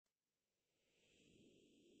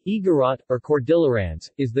Igorot, or Cordillerans,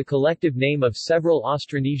 is the collective name of several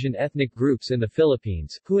Austronesian ethnic groups in the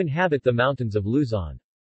Philippines, who inhabit the mountains of Luzon.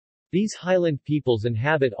 These highland peoples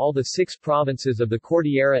inhabit all the 6 provinces of the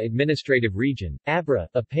Cordillera Administrative Region, Abra,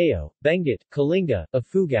 Apayao, Benguet, Kalinga,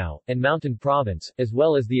 Ifugao, and Mountain Province, as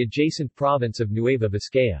well as the adjacent province of Nueva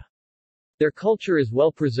Vizcaya. Their culture is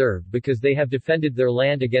well preserved because they have defended their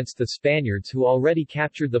land against the Spaniards who already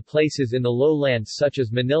captured the places in the lowlands such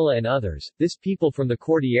as Manila and others. This people from the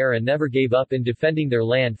Cordillera never gave up in defending their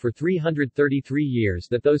land for 333 years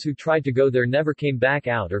that those who tried to go there never came back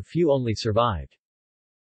out or few only survived.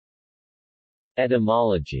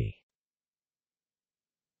 Etymology.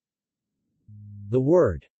 The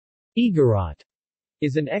word Igorot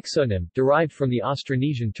is an exonym, derived from the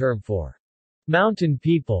Austronesian term for mountain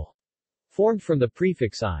people, formed from the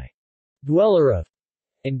prefix I, dweller of,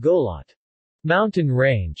 and golot, mountain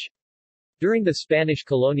range. During the Spanish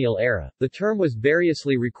colonial era, the term was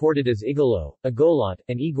variously recorded as Igolo, Agolot,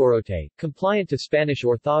 and Igorote, compliant to Spanish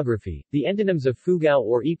orthography. The endonyms of Fugao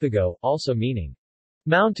or Ipigo, also meaning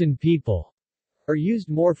mountain people, are used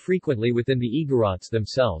more frequently within the Igorots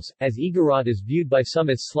themselves, as Igorot is viewed by some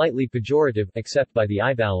as slightly pejorative, except by the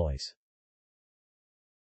Ibaloys.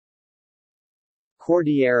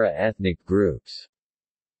 Cordillera ethnic groups.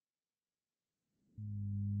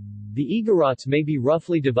 The Igorots may be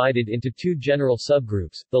roughly divided into 2 general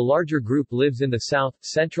subgroups. The larger group lives in the south,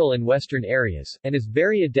 central and western areas, and is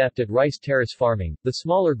very adept at rice terrace farming. The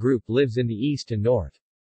smaller group lives in the east and north.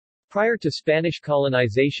 Prior to Spanish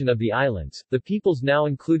colonization of the islands, the peoples now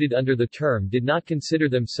included under the term did not consider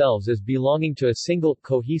themselves as belonging to a single,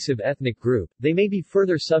 cohesive ethnic group. They may be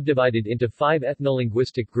further subdivided into 5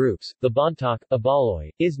 ethnolinguistic groups: the Bontoc,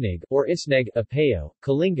 Abaloy, Isnig, or Isneg, Apayao,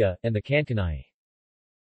 Kalinga, and the Kankanai.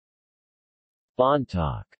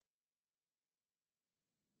 Bontoc.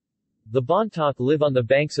 The Bontoc live on the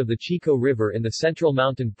banks of the Chico River in the Central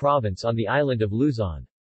Mountain Province on the island of Luzon.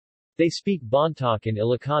 They speak Bontoc in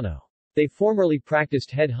Ilocano. They formerly practiced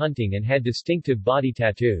head hunting and had distinctive body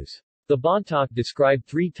tattoos. The Bontoc described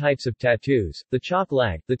 3 types of tattoos: the chok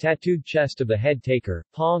lag, the tattooed chest of the head taker,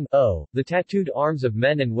 pong o, the tattooed arms of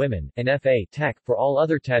men and women, and fa tek for all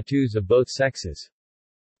other tattoos of both sexes.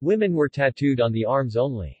 Women were tattooed on the arms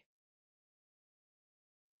only.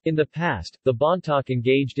 In the past, the Bontoc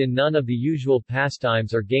engaged in none of the usual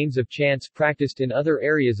pastimes or games of chance practiced in other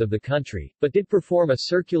areas of the country, but did perform a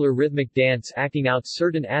circular rhythmic dance acting out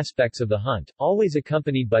certain aspects of the hunt, always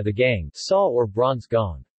accompanied by the gang, saw or bronze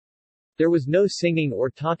gong. There was no singing or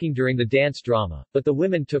talking during the dance drama, but the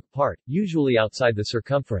women took part, usually outside the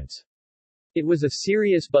circumference. It was a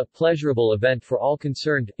serious but pleasurable event for all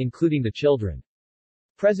concerned, including the children.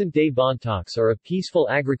 Present-day Bontocs are a peaceful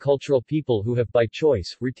agricultural people who have by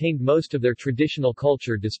choice retained most of their traditional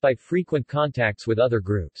culture despite frequent contacts with other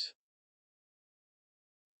groups.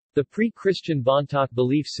 The pre-Christian Bontoc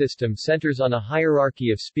belief system centers on a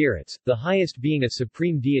hierarchy of spirits, the highest being a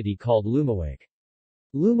supreme deity called Lumawig.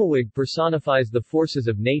 Lumawig personifies the forces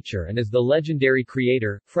of nature and is the legendary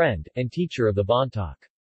creator, friend, and teacher of the Bontoc.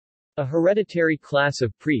 A hereditary class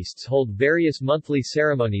of priests hold various monthly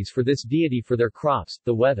ceremonies for this deity for their crops,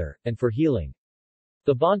 the weather, and for healing.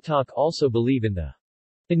 The Bontoc also believe in the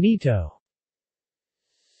Inito,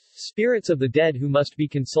 spirits of the dead who must be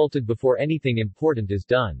consulted before anything important is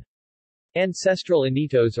done. Ancestral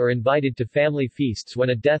Initos are invited to family feasts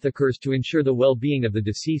when a death occurs to ensure the well-being of the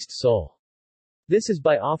deceased soul. This is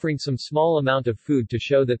by offering some small amount of food to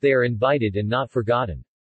show that they are invited and not forgotten.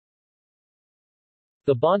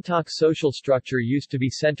 The Bontoc social structure used to be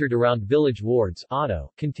centered around village wards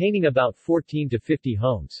auto, containing about 14 to 50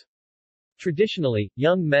 homes. Traditionally,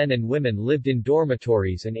 young men and women lived in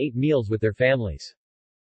dormitories and ate meals with their families.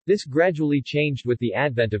 This gradually changed with the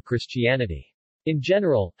advent of Christianity. In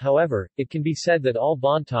general, however, it can be said that all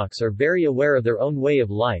Bontocs are very aware of their own way of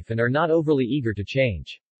life and are not overly eager to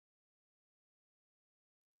change.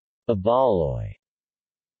 Abaloy.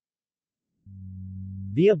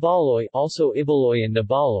 The Abaloy, also Ibaloy and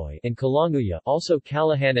Nabaloy, and Kalanguya, also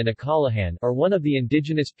Kalahan and Akalahan, are one of the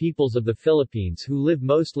indigenous peoples of the Philippines who live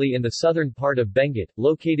mostly in the southern part of Benguet,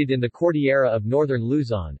 located in the Cordillera of northern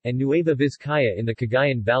Luzon, and Nueva Vizcaya in the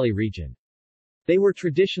Cagayan Valley region. They were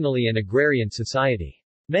traditionally an agrarian society.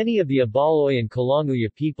 Many of the Abaloy and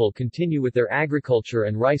Kalanguya people continue with their agriculture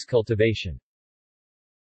and rice cultivation.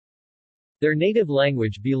 Their native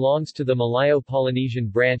language belongs to the Malayo-Polynesian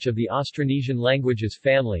branch of the Austronesian languages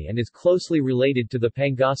family and is closely related to the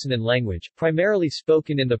Pangasinan language, primarily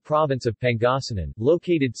spoken in the province of Pangasinan,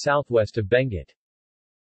 located southwest of Benguet.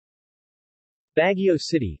 Baguio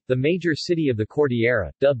City, the major city of the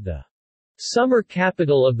Cordillera, dubbed the summer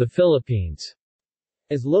capital of the Philippines,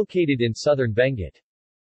 is located in southern Benguet.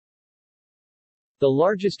 The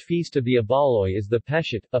largest feast of the Ibaloi is the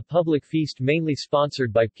Peshet, a public feast mainly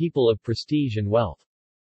sponsored by people of prestige and wealth.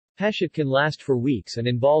 Peshet can last for weeks and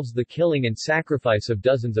involves the killing and sacrifice of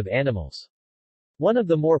dozens of animals. One of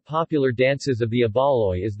the more popular dances of the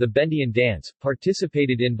Ibaloi is the Bendian dance,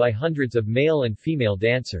 participated in by hundreds of male and female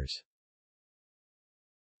dancers.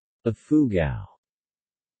 Ifugao.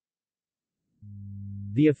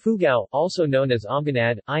 The Ifugao, also known as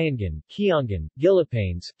Amganad, Iangan, Kiongan,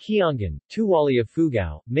 Gilipanes, Kiongan, Tuwali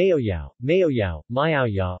Ifugao, Maoyao,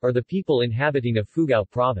 Maoyao, are the people inhabiting Ifugao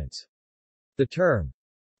province. The term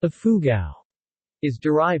Ifugao is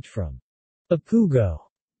derived from Ipugo,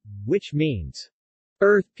 which means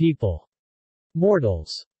earth people,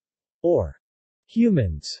 mortals, or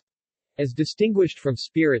humans, as distinguished from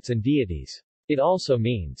spirits and deities. It also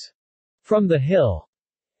means from the hill,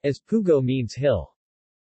 as Pugo means hill.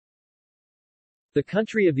 The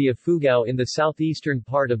country of the Ifugao in the southeastern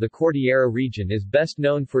part of the Cordillera region is best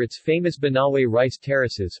known for its famous Banawe rice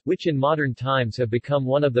terraces, which in modern times have become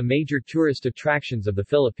one of the major tourist attractions of the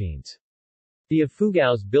Philippines. The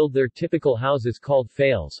Ifugaos build their typical houses called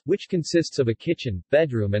fails, which consists of a kitchen,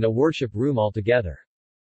 bedroom and a worship room altogether.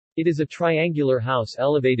 It is a triangular house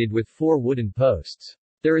elevated with 4 wooden posts.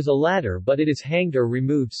 There is a ladder but it is hanged or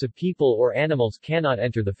removed so people or animals cannot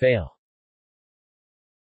enter the fail.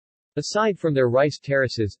 Aside from their rice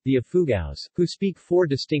terraces, the Ifugaos, who speak 4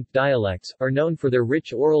 distinct dialects, are known for their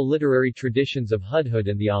rich oral literary traditions of Hudhud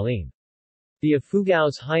and the Alim. The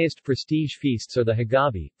Ifugaos' highest prestige feasts are the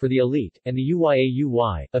Hagabi, for the elite, and the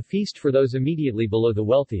Uyay, a feast for those immediately below the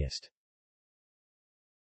wealthiest.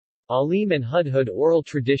 Alim and Hudhud oral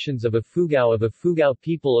traditions of Ifugao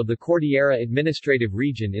people of the Cordillera Administrative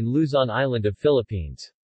Region in Luzon Island of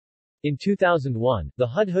Philippines. In 2001, the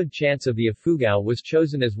Hudhud chants of the Ifugao was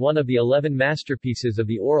chosen as one of the 11 masterpieces of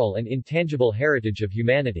the oral and intangible heritage of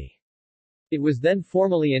humanity. It was then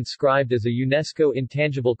formally inscribed as a UNESCO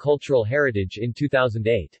Intangible Cultural Heritage in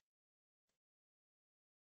 2008.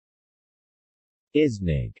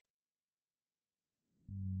 Isnig.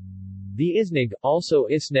 The Isnig, also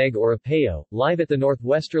Isneg or Apayao, live at the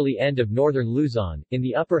northwesterly end of northern Luzon, in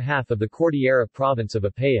the upper half of the Cordillera province of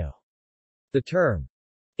Apayao. The term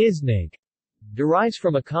Isnig derives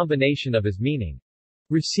from a combination of is meaning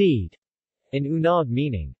recede and unog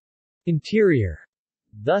meaning interior.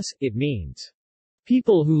 Thus, it means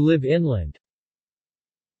people who live inland.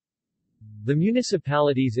 The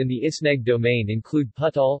municipalities in the Isneg domain include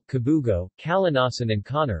Putal, Cabugo, Calanasan and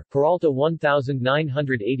Conner, Peralta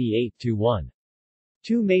 1988-1.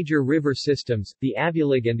 2 major river systems, the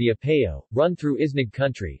Abulig and the Apayao, run through Isneg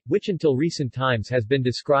country, which until recent times has been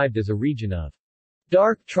described as a region of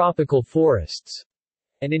dark tropical forests,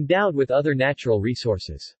 and endowed with other natural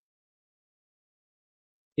resources.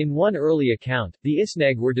 In one early account, the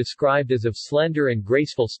Isneg were described as of slender and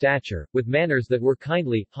graceful stature, with manners that were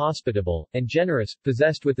kindly, hospitable, and generous,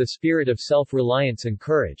 possessed with the spirit of self-reliance and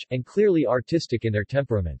courage, and clearly artistic in their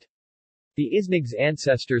temperament. The Isneg's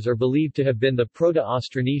ancestors are believed to have been the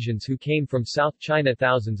Proto-Austronesians who came from South China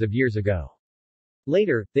thousands of years ago.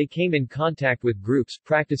 Later, they came in contact with groups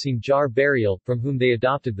practicing jar burial, from whom they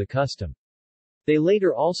adopted the custom. They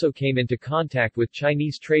later also came into contact with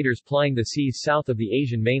Chinese traders plying the seas south of the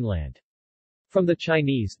Asian mainland. From the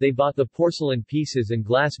Chinese they bought the porcelain pieces and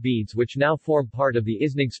glass beads which now form part of the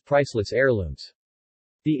Isneg's priceless heirlooms.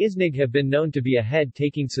 The Isneg have been known to be a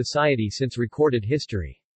head-taking society since recorded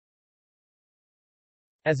history.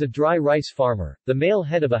 As a dry rice farmer, the male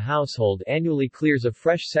head of a household annually clears a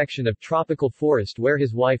fresh section of tropical forest where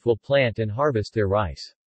his wife will plant and harvest their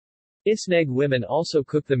rice. Isneg women also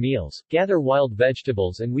cook the meals, gather wild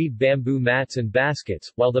vegetables and weave bamboo mats and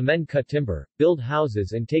baskets, while the men cut timber, build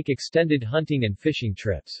houses and take extended hunting and fishing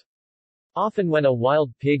trips. Often when a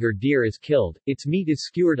wild pig or deer is killed, its meat is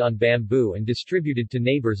skewered on bamboo and distributed to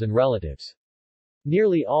neighbors and relatives.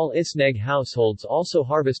 Nearly all Isneg households also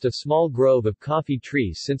harvest a small grove of coffee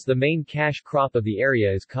trees since the main cash crop of the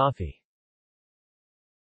area is coffee.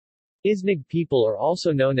 Isneg people are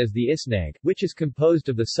also known as the Isneg, which is composed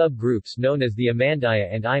of the subgroups known as the Amandaya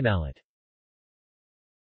and Imalat.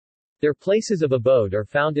 Their places of abode are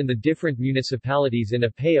found in the different municipalities in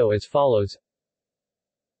Apayao as follows: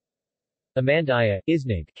 Amandaya,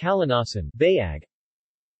 Isneg, Calanasan, Bayag;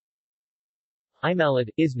 Imalat,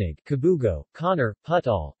 Isneg, Cabugo, Conner,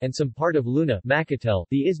 Putal, and some part of Luna, Macatel.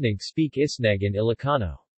 The Isneg speak Isneg and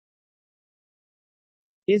Ilocano.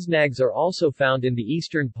 Isnags are also found in the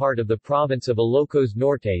eastern part of the province of Ilocos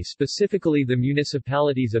Norte, specifically the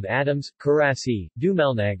municipalities of Adams, Carasi,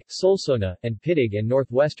 Dumalneg, Solsona, and Pitig, and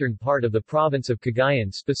northwestern part of the province of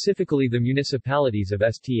Cagayan, specifically the municipalities of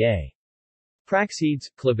Sta. Praxedes,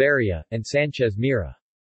 Claveria, and Sanchez Mira.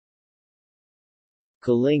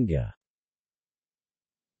 Kalinga.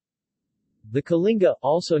 The Kalinga,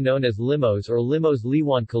 also known as Limos or Limos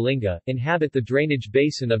Liwan Kalinga, inhabit the drainage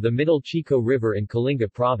basin of the Middle Chico River in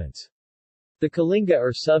Kalinga Province. The Kalinga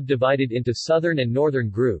are subdivided into southern and northern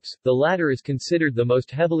groups, the latter is considered the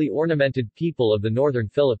most heavily ornamented people of the northern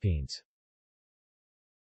Philippines.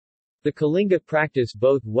 The Kalinga practice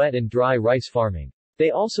both wet and dry rice farming. They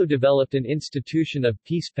also developed an institution of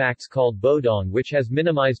peace pacts called Bodong, which has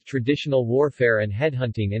minimized traditional warfare and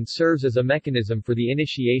headhunting and serves as a mechanism for the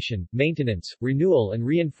initiation, maintenance, renewal and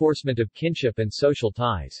reinforcement of kinship and social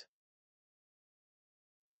ties.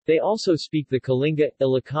 They also speak the Kalinga,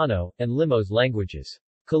 Ilocano, and Limos languages.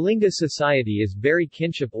 Kalinga society is very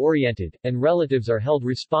kinship-oriented, and relatives are held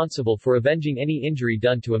responsible for avenging any injury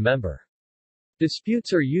done to a member.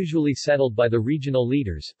 Disputes are usually settled by the regional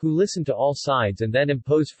leaders, who listen to all sides and then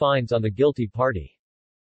impose fines on the guilty party.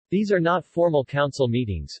 These are not formal council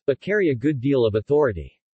meetings, but carry a good deal of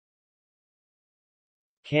authority.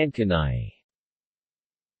 Kankanai.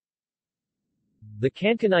 The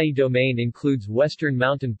Kankanai domain includes western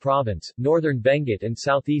Mountain Province, northern Benguet and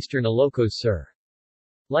southeastern Ilocos Sur.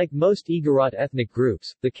 Like most Igorot ethnic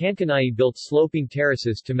groups, the Kankanai built sloping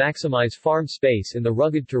terraces to maximize farm space in the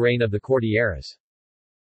rugged terrain of the Cordilleras.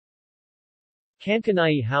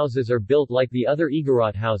 Kankanai houses are built like the other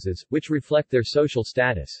Igorot houses, which reflect their social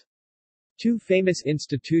status. Two famous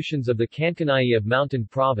institutions of the Kankanai of Mountain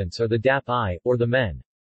Province are the Dap-I, or the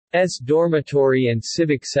Men's Dormitory and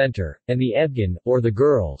Civic Center, and the Ebgan, or the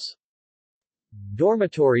Girls'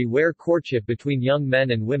 Dormitory, where courtship between young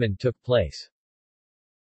men and women took place.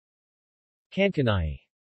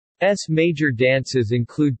 Kankanai's major dances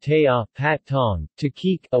include Taya, Pat Tong,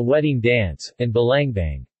 Takik, a wedding dance, and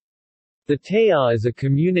Balangbang. The Taya is a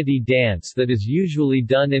community dance that is usually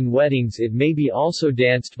done in weddings. It may be also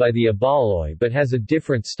danced by the Abaloy but has a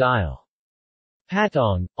different style.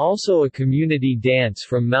 Patong, also a community dance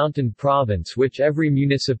from Mountain Province, which every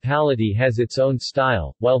municipality has its own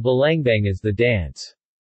style, while Balangbang is the dance's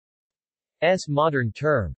modern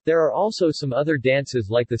term. There are also some other dances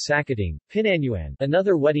like the Sakating, Pinanyuan,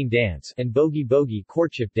 another wedding dance, and Bogi Bogi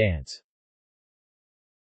courtship dance.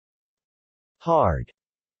 Hard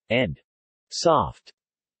and soft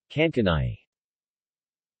Kankanai.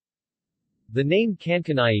 The name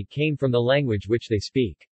Kankanai came from the language which they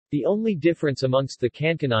speak. The only difference amongst the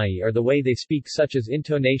Kankanai are the way they speak, such as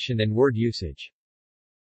intonation and word usage.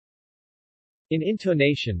 In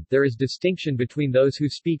intonation, there is distinction between those who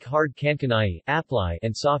speak hard Kankanai, Aplai,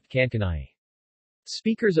 and soft Kankanai.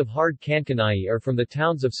 Speakers of hard Kankanai are from the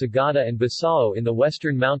towns of Sagada and Basao in the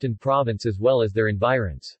western Mountain Province as well as their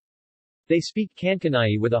environs. They speak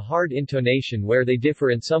Kankanai with a hard intonation, where they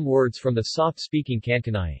differ in some words from the soft-speaking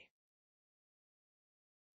Kankanai.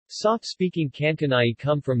 Soft-speaking Kankanai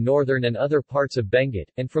come from northern and other parts of Benguet,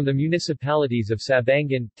 and from the municipalities of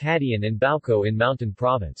Sabangan, Tadian and Bauco in Mountain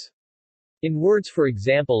Province. In words, for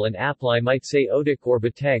example, an Aplai might say Odik or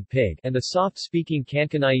Bateg pig, and the soft-speaking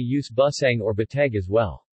Kankanai use Busang or Bateg as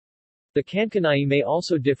well. The Kankanai may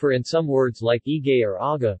also differ in some words like Igay or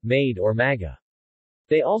Aga, maid or Maga.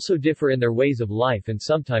 They also differ in their ways of life and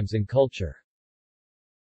sometimes in culture.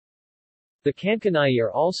 The Kankanai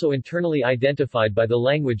are also internally identified by the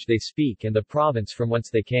language they speak and the province from whence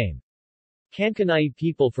they came. Kankanai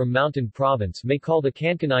people from Mountain Province may call the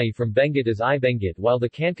Kankanai from Benguet as Ibenguet, while the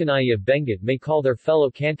Kankanai of Benguet may call their fellow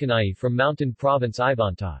Kankanai from Mountain Province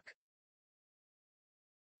Ibantak.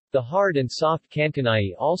 The hard and soft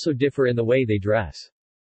Kankanai also differ in the way they dress.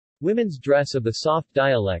 Women's dress of the soft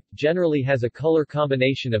dialect generally has a color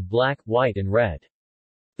combination of black, white and red.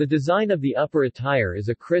 The design of the upper attire is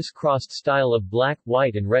a criss-crossed style of black,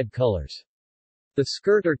 white and red colors. The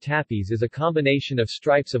skirt or tapis is a combination of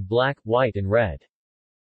stripes of black, white and red.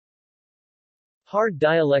 Hard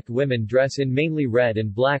dialect women dress in mainly red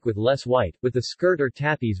and black with less white, with the skirt or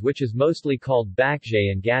tapis which is mostly called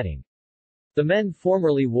bakjay and gadding. The men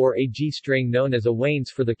formerly wore a G-string known as a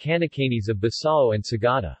wains for the Kanakanis of Basao and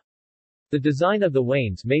Sagada. The design of the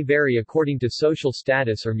wains may vary according to social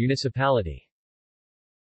status or municipality.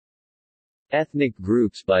 Ethnic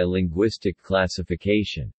groups by linguistic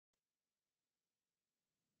classification.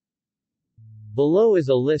 Below is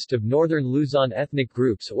a list of northern Luzon ethnic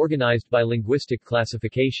groups organized by linguistic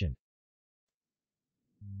classification.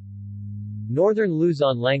 Northern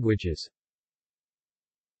Luzon languages.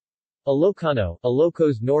 Ilocano,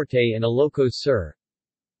 Ilocos Norte and Ilocos Sur.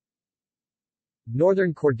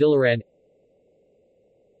 Northern Cordilleran.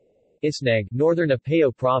 Isneg, Northern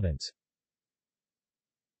Apayao Province.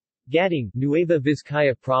 Gading, Nueva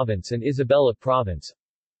Vizcaya Province and Isabela Province.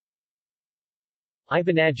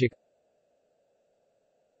 Ibanag,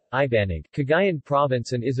 Ibanag, Cagayan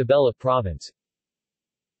Province and Isabela Province.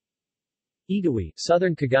 Idawi,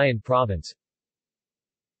 Southern Cagayan Province.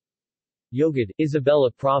 Yogad, Isabela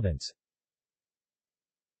Province.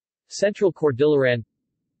 Central Cordilleran.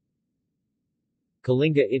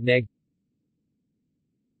 Kalinga Itneg.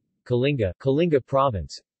 Kalinga, Kalinga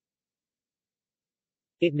Province.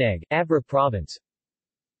 Itneg, Abra Province.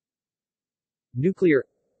 Nuclear.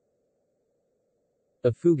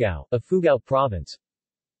 Ifugao, Ifugao Province.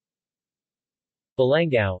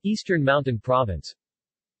 Balangao, Eastern Mountain Province.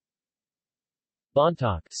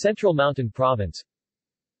 Bontoc, Central Mountain Province.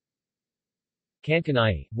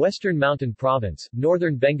 Kankanai, Western Mountain Province,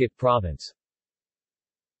 Northern Benguet Province.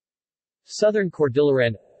 Southern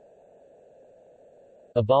Cordilleran.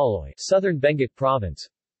 Abaloy, Southern Benguet Province.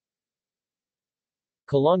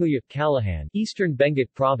 Kalanguya, Calahan, Eastern Benguet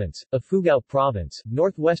Province, Ifugao Province,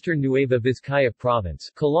 Northwestern Nueva Vizcaya Province,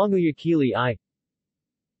 Kalanguya Kili I.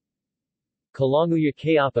 Kalanguya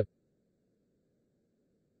Kayapa.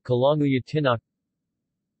 Kalanguya Tinok.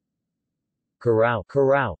 Carao,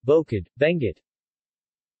 Carao, Bokid, Benguet.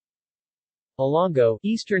 Alongo,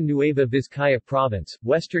 Eastern Nueva Vizcaya Province,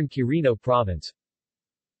 Western Quirino Province.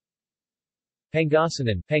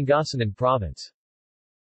 Pangasinan, Pangasinan Province.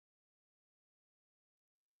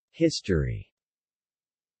 History.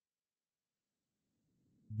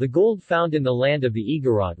 The gold found in the land of the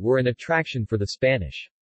Igorot were an attraction for the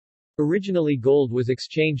Spanish. Originally gold was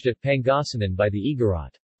exchanged at Pangasinan by the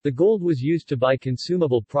Igorot. The gold was used to buy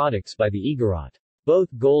consumable products by the Igorot.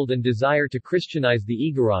 Both gold and desire to Christianize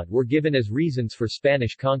the Igorot were given as reasons for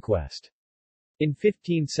Spanish conquest. In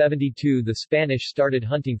 1572 the Spanish started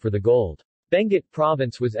hunting for the gold. Benguet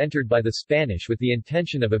province was entered by the Spanish with the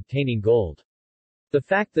intention of obtaining gold. The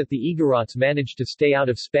fact that the Igorots managed to stay out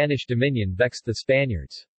of Spanish dominion vexed the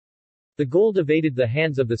Spaniards. The gold evaded the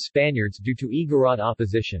hands of the Spaniards due to Igorot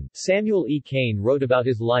opposition. Samuel E. Kane wrote about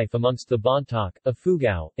his life amongst the Bontoc,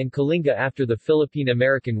 Ifugao, and Kalinga after the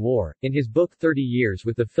Philippine-American War, in his book 30 Years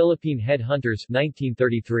with the Philippine Head Hunters,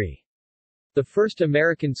 1933. The first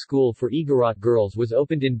American school for Igorot girls was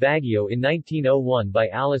opened in Baguio in 1901 by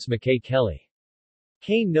Alice McKay Kelly.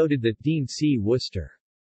 Kane noted that Dean C. Worcester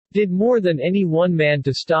did more than any one man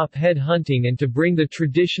to stop head hunting and to bring the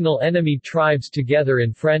traditional enemy tribes together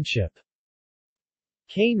in friendship.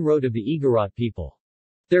 Kane wrote of the Igorot people,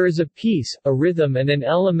 "There is a peace, a rhythm and an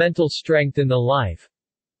elemental strength in the life,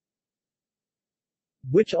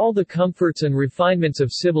 which all the comforts and refinements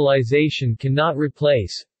of civilization cannot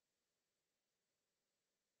replace.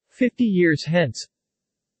 50 years hence,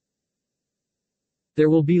 there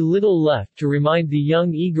will be little left to remind the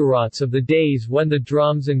young Igorots of the days when the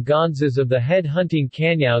drums and gonzas of the head-hunting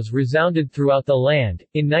Kanyaus resounded throughout the land."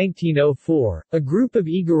 In 1904, a group of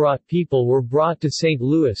Igorot people were brought to St.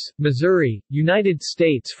 Louis, Missouri, United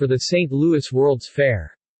States for the St. Louis World's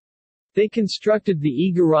Fair. They constructed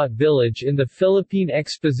the Igorot village in the Philippine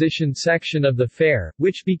Exposition section of the fair,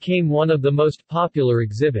 which became one of the most popular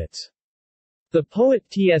exhibits. The poet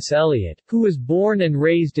T.S. Eliot, who was born and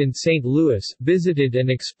raised in St. Louis, visited and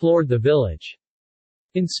explored the village.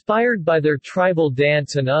 Inspired by their tribal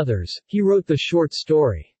dance and others, he wrote the short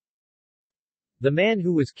story, The Man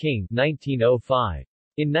Who Was King, 1905.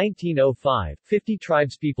 In 1905, 50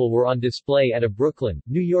 tribespeople were on display at a Brooklyn,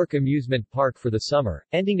 New York amusement park for the summer,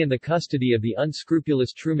 ending in the custody of the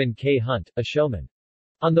unscrupulous Truman K. Hunt, a showman.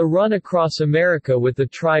 On the run across America with the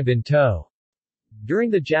tribe in tow.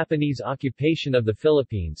 During the Japanese occupation of the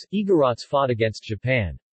Philippines, Igorots fought against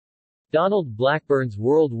Japan. Donald Blackburn's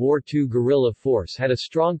World War II guerrilla force had a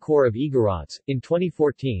strong core of Igorots. In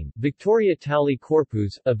 2014, Victoria Tauli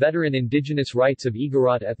Corpuz, a veteran indigenous rights of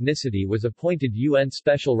Igorot ethnicity, was appointed UN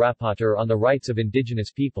Special Rapporteur on the Rights of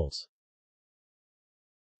Indigenous Peoples.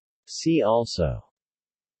 See also: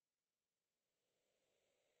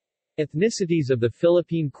 Ethnicities of the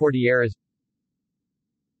Philippine Cordilleras,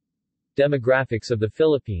 Demographics of the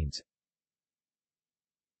Philippines,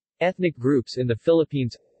 Ethnic groups in the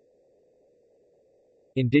Philippines,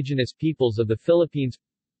 Indigenous peoples of the Philippines,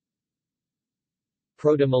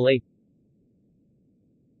 Proto-Malay,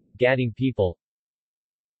 Gading people,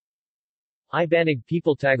 Ibanag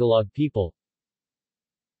people, Tagalog people,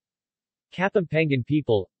 Kapampangan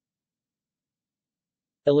people,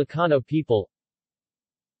 Ilocano people,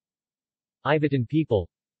 Ivatan people,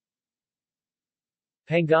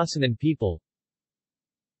 Pangasinan people,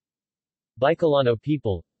 Bicolano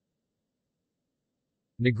people,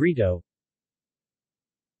 Negrito,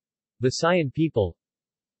 Visayan people,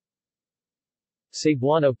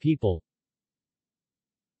 Cebuano people,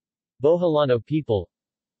 Boholano people,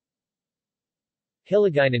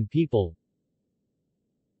 Hiligaynon people,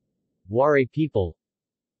 Waray people,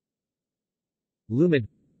 Lumad,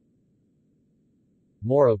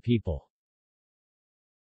 Moro people.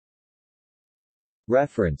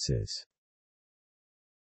 References.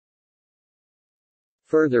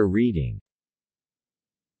 Further reading.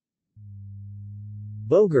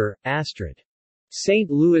 Boger, Astrid. St.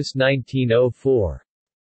 Louis 1904.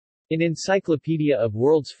 In Encyclopedia of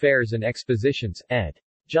World's Fairs and Expositions, ed.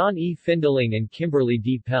 John E. Findling and Kimberly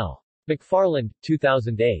D. Pell. McFarland,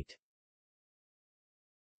 2008.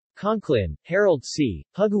 Conklin, Harold C.,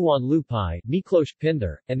 Huguan Lupai, Miklos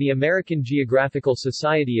Pindar, and the American Geographical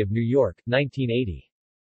Society of New York, 1980.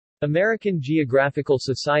 American Geographical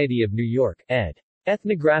Society of New York, ed.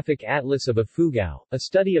 Ethnographic Atlas of Ifugao, a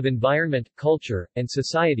study of environment, culture, and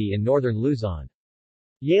society in northern Luzon.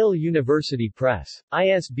 Yale University Press.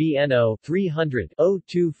 ISBN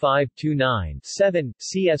 0-300-02529-7,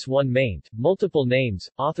 CS1 maint, multiple names,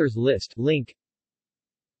 authors list, link.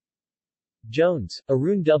 Jones,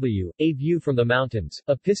 Arun W., A View from the Mountains,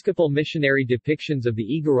 Episcopal Missionary Depictions of the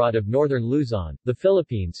Igorot of Northern Luzon, the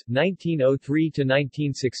Philippines,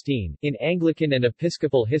 1903-1916, in Anglican and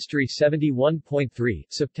Episcopal History 71.3,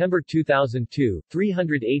 September 2002,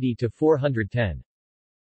 380-410.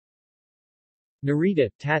 Narita,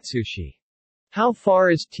 Tatsushi. How Far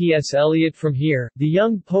is T.S. Eliot from Here? The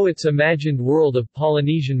Young Poet's Imagined World of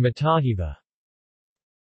Polynesian Matahiva.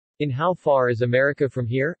 In How Far is America from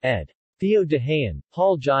Here? Ed. Theo de Haen,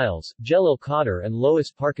 Paul Giles, Jelil Cotter and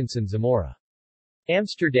Lois Parkinson Zamora.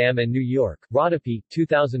 Amsterdam and New York, Rodopi,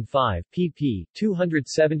 2005, pp.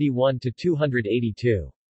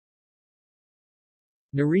 271-282.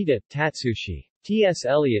 Narita, Tatsushi. T.S.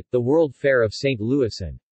 Eliot, The World Fair of St. Louis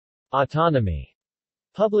and Autonomy.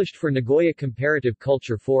 Published for Nagoya Comparative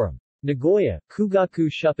Culture Forum. Nagoya, Kugaku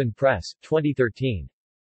Shuppan Press, 2013.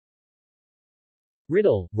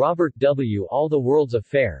 Riddle, Robert W. All the World's a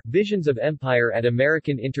Fair, Visions of Empire at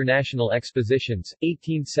American International Expositions,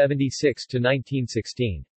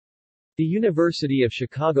 1876-1916. The University of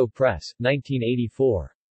Chicago Press,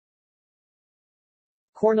 1984.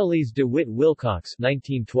 Cornelis de Witt Wilcox,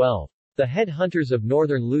 1912. The Headhunters of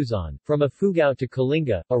Northern Luzon, From Ifugao to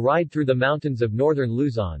Kalinga, A Ride Through the Mountains of Northern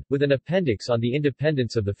Luzon, with an appendix on the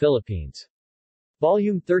independence of the Philippines.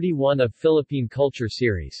 Volume 31 of Philippine Culture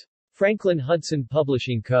Series. Franklin Hudson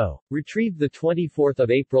Publishing Co. Retrieved 24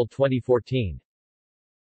 April 2014.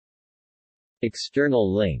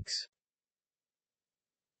 External links.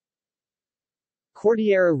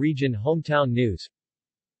 Cordillera Region Hometown News,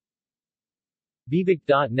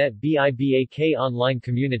 Bibak.net BIBAK Online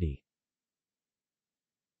Community,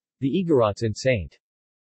 The Igorots in St.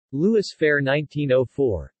 Louis Fair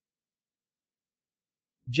 1904,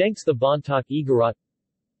 Jenks the Bontoc Igorot,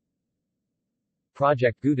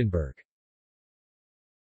 Project Gutenberg.